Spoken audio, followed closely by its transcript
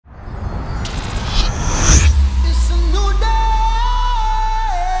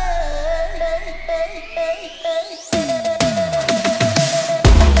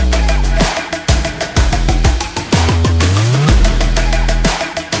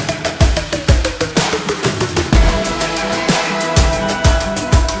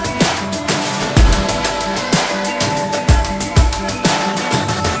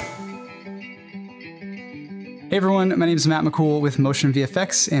everyone, my name is Matt McCool with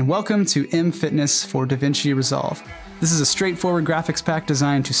MotionVFX, and welcome to mFitness for DaVinci Resolve. This is a straightforward graphics pack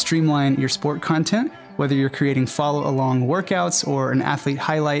designed to streamline your sport content. Whether you're creating follow-along workouts or an athlete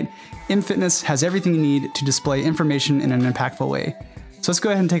highlight, mFitness has everything you need to display information in an impactful way. So let's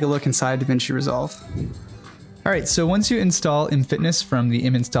go ahead and take a look inside DaVinci Resolve. All right, so once you install mFitness from the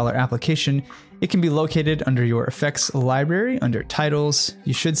mInstaller application, it can be located under your effects library under titles.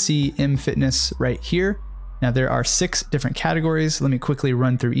 You should see mFitness right here. Now there are 6 different categories. Let me quickly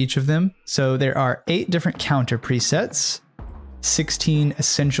run through each of them. So there are 8 different counter presets, 16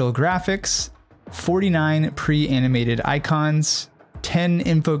 essential graphics, 49 pre-animated icons, 10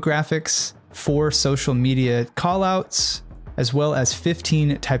 infographics, 4 social media callouts, as well as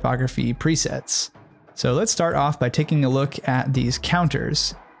 15 typography presets. So let's start off by taking a look at these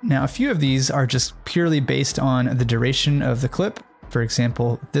counters. Now a few of these are just purely based on the duration of the clip. For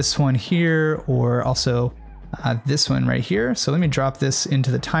example, this one here, or also this one right here. So let me drop this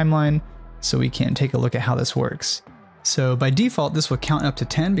into the timeline so we can take a look at how this works. So by default, this will count up to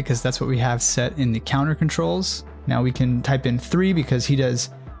 10 because that's what we have set in the counter controls. Now we can type in 3 because he does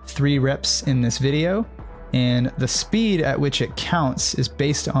 3 reps in this video. And the speed at which it counts is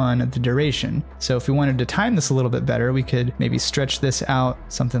based on the duration. So if we wanted to time this a little bit better, we could maybe stretch this out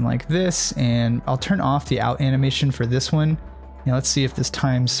something like this, and I'll turn off the out animation for this one. Now let's see if this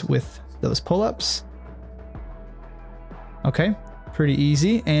times with those pull-ups. Okay, pretty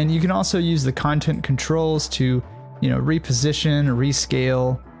easy. And you can also use the content controls to, reposition,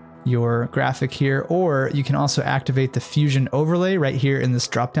 rescale your graphic here, or you can also activate the fusion overlay right here in this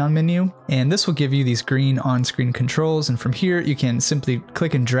drop-down menu. And this will give you these green on-screen controls. And from here, you can simply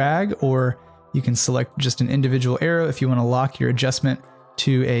click and drag, or you can select just an individual arrow if you want to lock your adjustment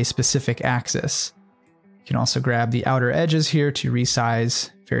to a specific axis. You can also grab the outer edges here to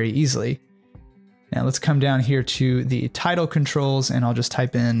resize very easily. Now let's come down here to the title controls, and I'll just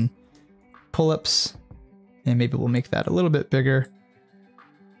type in pull-ups, and maybe we'll make that a little bit bigger.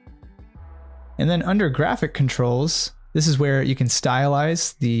 And then under graphic controls, this is where you can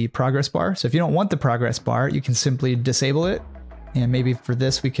stylize the progress bar. So if you don't want the progress bar, you can simply disable it. And maybe for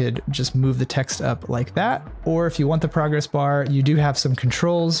this, we could just move the text up like that. Or if you want the progress bar, you do have some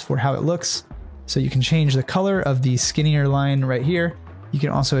controls for how it looks. So you can change the color of the skinnier line right here. You can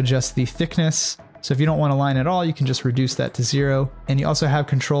also adjust the thickness. So if you don't want a line at all, you can just reduce that to 0. And you also have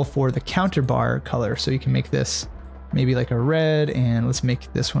control for the counter bar color. So you can make this maybe like a red, and let's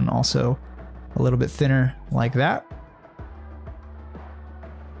make this one also a little bit thinner like that.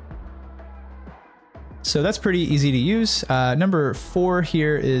 So that's pretty easy to use. Number 4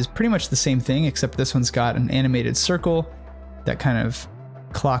 here is pretty much the same thing, except this one's got an animated circle that kind of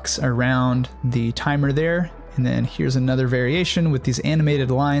clocks around the timer there. And then here's another variation with these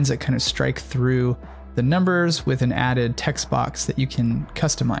animated lines that kind of strike through the numbers with an added text box that you can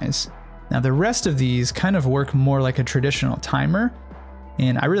customize. Now the rest of these kind of work more like a traditional timer.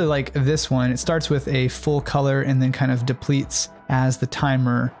 And I really like this one. It starts with a full color and then kind of depletes as the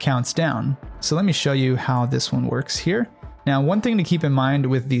timer counts down. So let me show you how this one works here. Now, one thing to keep in mind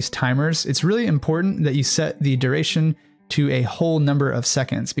with these timers, it's really important that you set the duration to a whole number of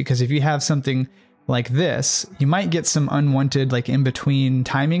seconds, because if you have something like this, you might get some unwanted in between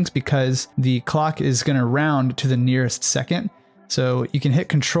timings because the clock is going to round to the nearest second. So you can hit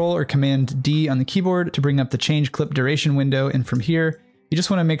Control or Command D on the keyboard to bring up the change clip duration window. And from here, you just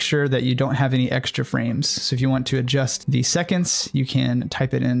want to make sure that you don't have any extra frames. So if you want to adjust the seconds, you can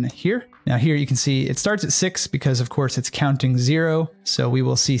type it in here. Now here you can see it starts at 6 because of course it's counting 0. So we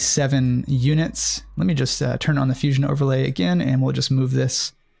will see 7 units. Let me just turn on the fusion overlay again, and we'll just move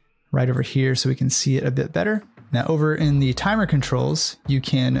this right over here so we can see it a bit better. Now over in the timer controls, you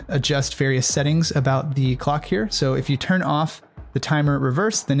can adjust various settings about the clock here. So if you turn off the timer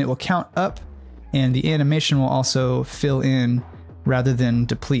reverse, then it will count up, and the animation will also fill in rather than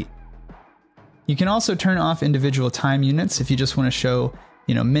deplete. You can also turn off individual time units if you just want to show,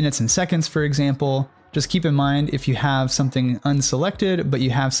 minutes and seconds, for example. Just keep in mind, if you have something unselected, but you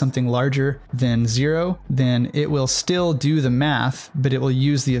have something larger than 0, then it will still do the math, but it will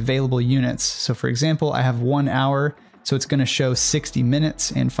use the available units. So for example, I have 1 hour, so it's going to show 60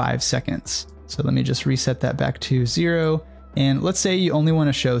 minutes and 5 seconds. So let me just reset that back to 0. And let's say you only want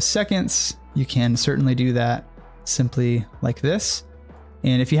to show seconds. You can certainly do that simply like this.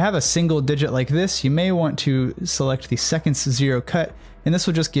 And if you have a single digit like this, you may want to select the seconds 0 cut, and this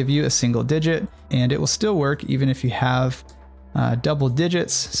will just give you a single digit, and it will still work even if you have double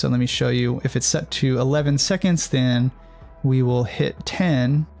digits. So let me show you. If it's set to 11 seconds, then we will hit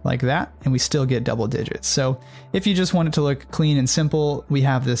 10 like that, and we still get double digits. So if you just want it to look clean and simple, we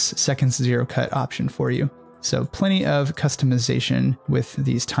have this seconds 0 cut option for you. So plenty of customization with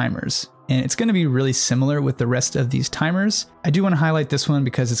these timers. And it's going to be really similar with the rest of these timers. I do want to highlight this one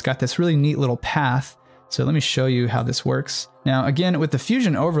because it's got this really neat little path. So let me show you how this works. Now, again, with the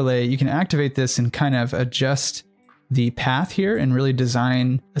Fusion overlay, you can activate this and kind of adjust the path here and really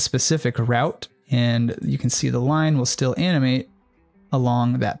design a specific route. And you can see the line will still animate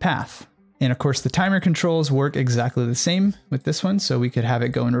along that path. And of course, the timer controls work exactly the same with this one. So we could have it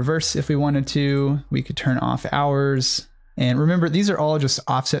go in reverse if we wanted to. We could turn off hours. And remember, these are all just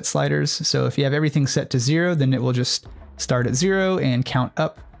offset sliders. So if you have everything set to 0, then it will just start at 0 and count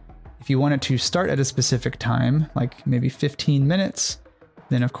up. If you want it to start at a specific time, like maybe 15 minutes,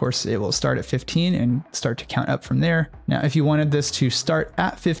 then of course it will start at 15 and start to count up from there. Now, if you wanted this to start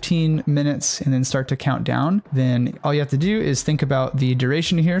at 15 minutes and then start to count down, then all you have to do is think about the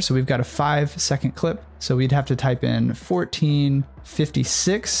duration here. So we've got a 5-second clip. So we'd have to type in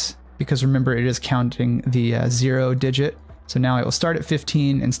 1456 because remember it is counting the 0 digit. So now it will start at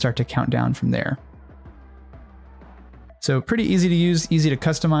 15 and start to count down from there. So pretty easy to use, easy to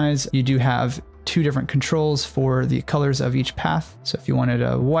customize. You do have 2 different controls for the colors of each path. So if you wanted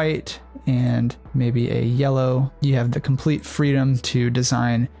a white and maybe a yellow, you have the complete freedom to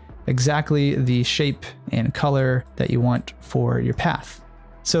design exactly the shape and color that you want for your path.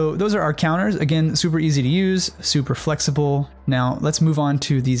 So those are our counters. Again, super easy to use, super flexible. Now let's move on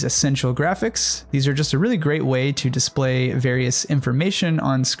to these essential graphics. These are just a really great way to display various information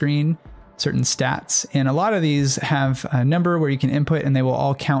on screen, certain stats. And a lot of these have a number where you can input and they will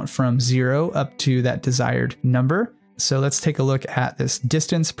all count from 0 up to that desired number. So let's take a look at this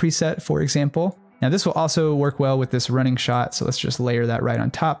distance preset, for example. Now this will also work well with this running shot. So let's just layer that right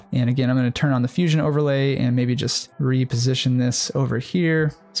on top. And again, I'm going to turn on the Fusion overlay and maybe just reposition this over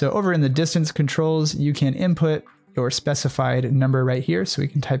here. So over in the distance controls, you can input your specified number right here. So we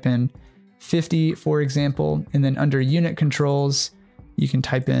can type in 50, for example, and then under unit controls, you can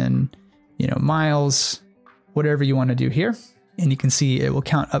type in, miles, whatever you want to do here. And you can see it will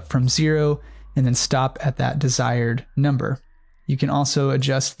count up from 0 and then stop at that desired number. You can also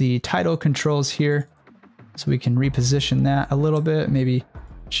adjust the title controls here. So we can reposition that a little bit, maybe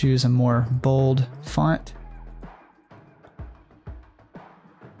choose a more bold font.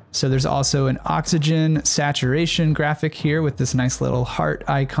 So there's also an oxygen saturation graphic here with this nice little heart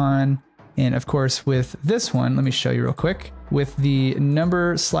icon. And of course with this one, let me show you real quick. With the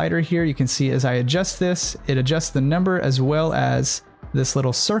number slider here, you can see as I adjust this, it adjusts the number as well as this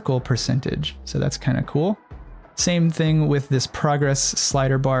little circle percentage. So that's kind of cool. Same thing with this progress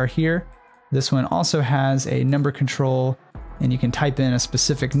slider bar here. This one also has a number control and you can type in a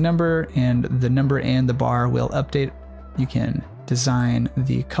specific number and the number and the bar will update. You can design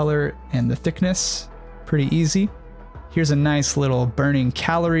the color and the thickness, pretty easy. Here's a nice little burning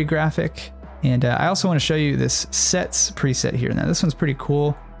calorie graphic. And I also want to show you this sets preset here. Now this one's pretty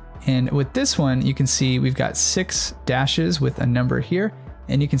cool. And with this one, you can see we've got 6 dashes with a number here.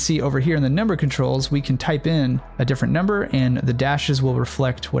 And you can see over here in the number controls, we can type in a different number and the dashes will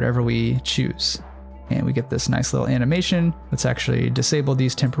reflect whatever we choose. And we get this nice little animation. Let's actually disable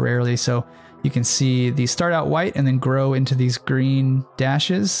these temporarily. So you can see these start out white and then grow into these green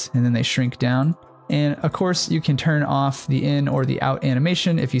dashes and then they shrink down. And of course you can turn off the in or the out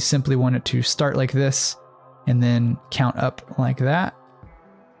animation if you simply want it to start like this and then count up like that.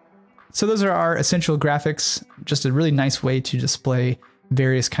 So those are our essential graphics, just a really nice way to display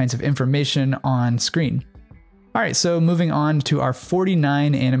various kinds of information on screen. All right, so moving on to our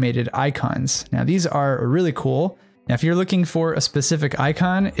 49 animated icons. Now these are really cool. Now if you're looking for a specific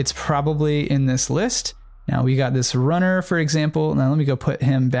icon, it's probably in this list. Now we got this runner, for example. Now let me go put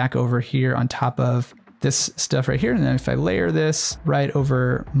him back over here on top of this stuff right here. And then if I layer this right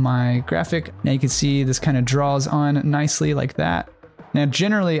over my graphic, now you can see this kind of draws on nicely like that. Now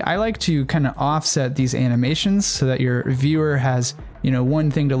generally I like to kind of offset these animations so that your viewer has, one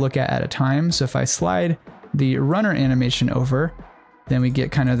thing to look at a time. So if I slide the runner animation over, then we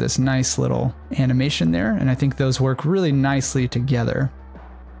get kind of this nice little animation there. And I think those work really nicely together.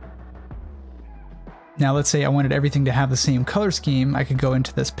 Now let's say I wanted everything to have the same color scheme. I could go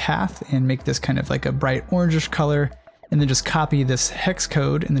into this path and make this kind of like a bright orangish color and then just copy this hex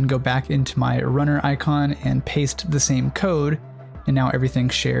code and then go back into my runner icon and paste the same code. And now everything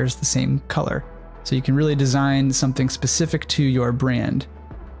shares the same color. So you can really design something specific to your brand.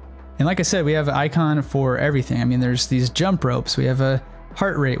 And like I said, we have an icon for everything. I mean, there's these jump ropes. We have a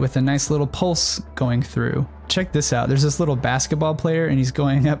heart rate with a nice little pulse going through. Check this out. There's this little basketball player and he's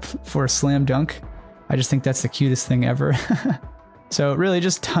going up for a slam dunk. I just think that's the cutest thing ever. So really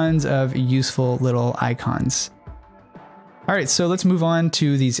just tons of useful little icons. All All right, so let's move on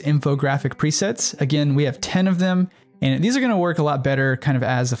to these infographic presets. Again, we have 10 of them, and these are gonna work a lot better kind of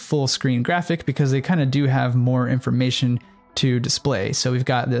as a full screen graphic because they kind of do have more information to display. So we've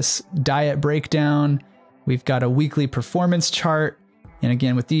got this diet breakdown, we've got a weekly performance chart, and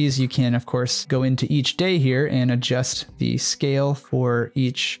again, with these, you can, of course, go into each day here and adjust the scale for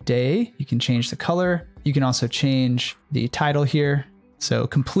each day. You can change the color. You can also change the title here. So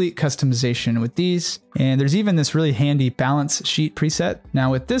complete customization with these. And there's even this really handy balance sheet preset.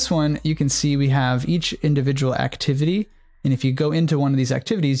 Now with this one, you can see we have each individual activity. And if you go into one of these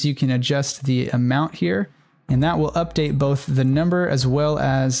activities, you can adjust the amount here, and that will update both the number as well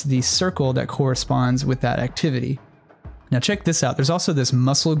as the circle that corresponds with that activity. Now check this out. There's also this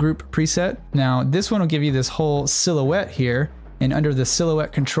muscle group preset. Now this one will give you this whole silhouette here. And under the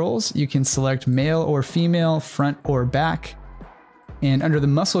silhouette controls, you can select male or female, front or back. And under the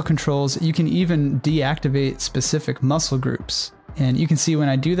muscle controls, you can even deactivate specific muscle groups. And you can see when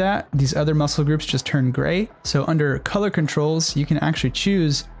I do that, these other muscle groups just turn gray. So under color controls, you can actually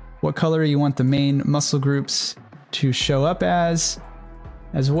choose what color you want the main muscle groups to show up as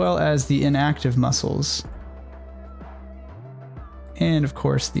well as the inactive muscles. And of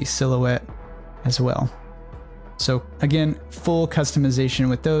course the silhouette as well. So again, full customization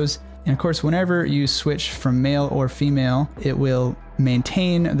with those. And of course, whenever you switch from male or female, it will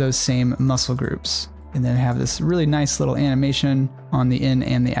maintain those same muscle groups. And then have this really nice little animation on the in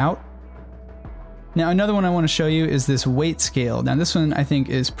and the out. Now, another one I want to show you is this weight scale. Now this one I think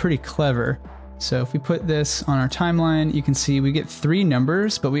is pretty clever. So if we put this on our timeline, you can see we get 3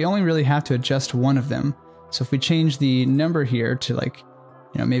 numbers, but we only really have to adjust one of them. So if we change the number here to like,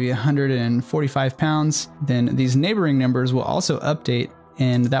 maybe 145 pounds, then these neighboring numbers will also update,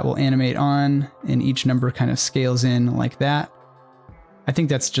 and that will animate on, and each number kind of scales in like that. I think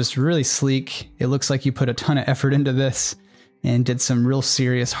that's just really sleek. It looks like you put a ton of effort into this and did some real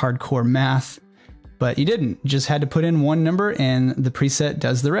serious hardcore math, but you didn't. You just had to put in one number and the preset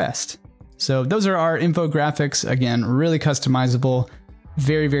does the rest. So those are our infographics. Again, really customizable,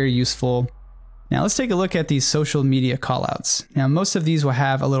 very, very useful. Now let's take a look at these social media callouts. Now most of these will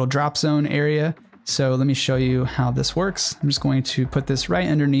have a little drop zone area. So let me show you how this works. I'm just going to put this right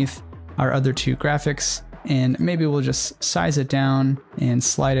underneath our other 2 graphics, and maybe we'll just size it down and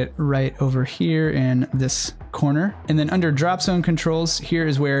slide it right over here in this corner. And then under drop zone controls, here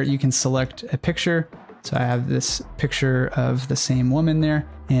is where you can select a picture. So I have this picture of the same woman there,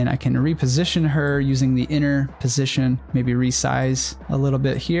 and I can reposition her using the inner position, maybe resize a little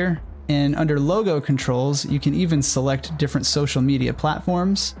bit here. And under logo controls, you can even select different social media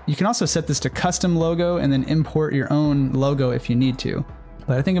platforms. You can also set this to custom logo and then import your own logo if you need to.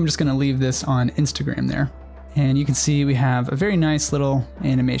 But I think I'm just gonna leave this on Instagram there. And you can see we have a very nice little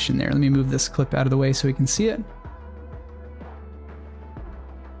animation there. Let me move this clip out of the way so we can see it.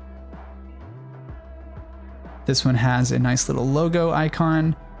 This one has a nice little logo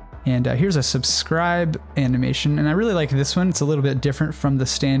icon. And here's a subscribe animation. And I really like this one. It's a little bit different from the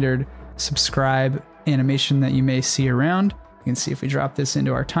standard subscribe animation that you may see around. You can see if we drop this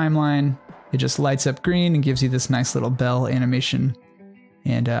into our timeline, it just lights up green and gives you this nice little bell animation.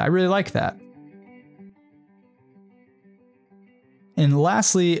 And I really like that. And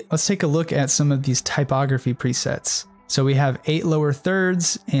lastly, let's take a look at some of these typography presets. So we have 8 lower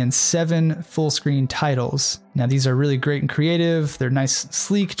thirds and 7 full screen titles. Now these are really great and creative. They're nice,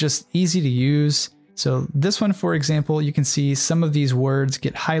 sleek, just easy to use. So this one, for example, you can see some of these words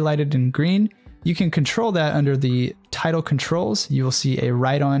get highlighted in green. You can control that under the title controls. You will see a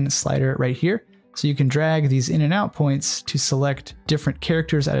right-on slider right here. So you can drag these in and out points to select different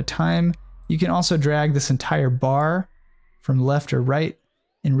characters at a time. You can also drag this entire bar from left or right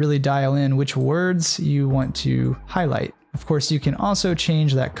and really dial in which words you want to highlight. Of course, you can also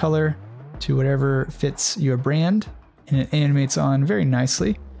change that color to whatever fits your brand, and it animates on very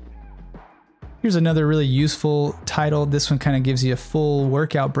nicely. Here's another really useful title. This one kind of gives you a full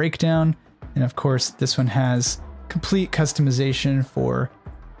workout breakdown. And of course, this one has complete customization for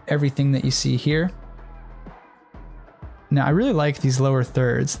everything that you see here. Now, I really like these lower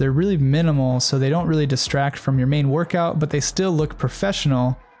thirds. They're really minimal, so they don't really distract from your main workout, but they still look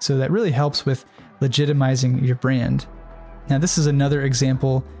professional. So that really helps with legitimizing your brand. Now, this is another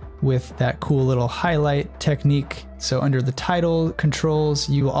example with that cool little highlight technique. So under the title controls,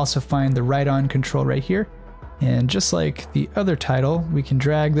 you will also find the right-on control right here. And just like the other title, we can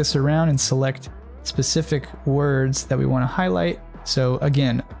drag this around and select specific words that we want to highlight. So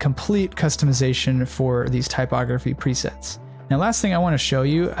again, complete customization for these typography presets. Now, last thing I want to show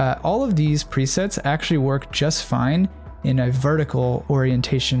you, all of these presets actually work just fine in a vertical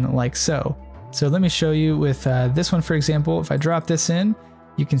orientation like so. So let me show you with this one, for example. If I drop this in,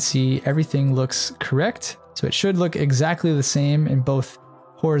 you can see everything looks correct. So it should look exactly the same in both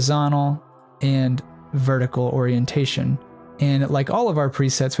horizontal and vertical orientation. And like all of our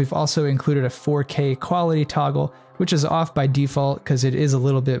presets, we've also included a 4K quality toggle, which is off by default because it is a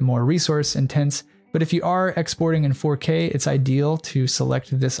little bit more resource intense. But if you are exporting in 4K, it's ideal to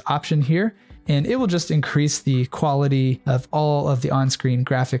select this option here, and it will just increase the quality of all of the on-screen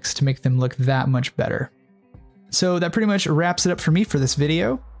graphics to make them look that much better. So that pretty much wraps it up for me for this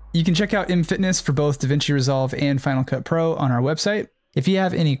video. You can check out mFitness for both DaVinci Resolve and Final Cut Pro on our website. If you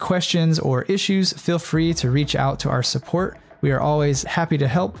have any questions or issues, feel free to reach out to our support. We are always happy to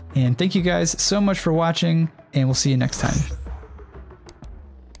help, and thank you guys so much for watching, and we'll see you next time.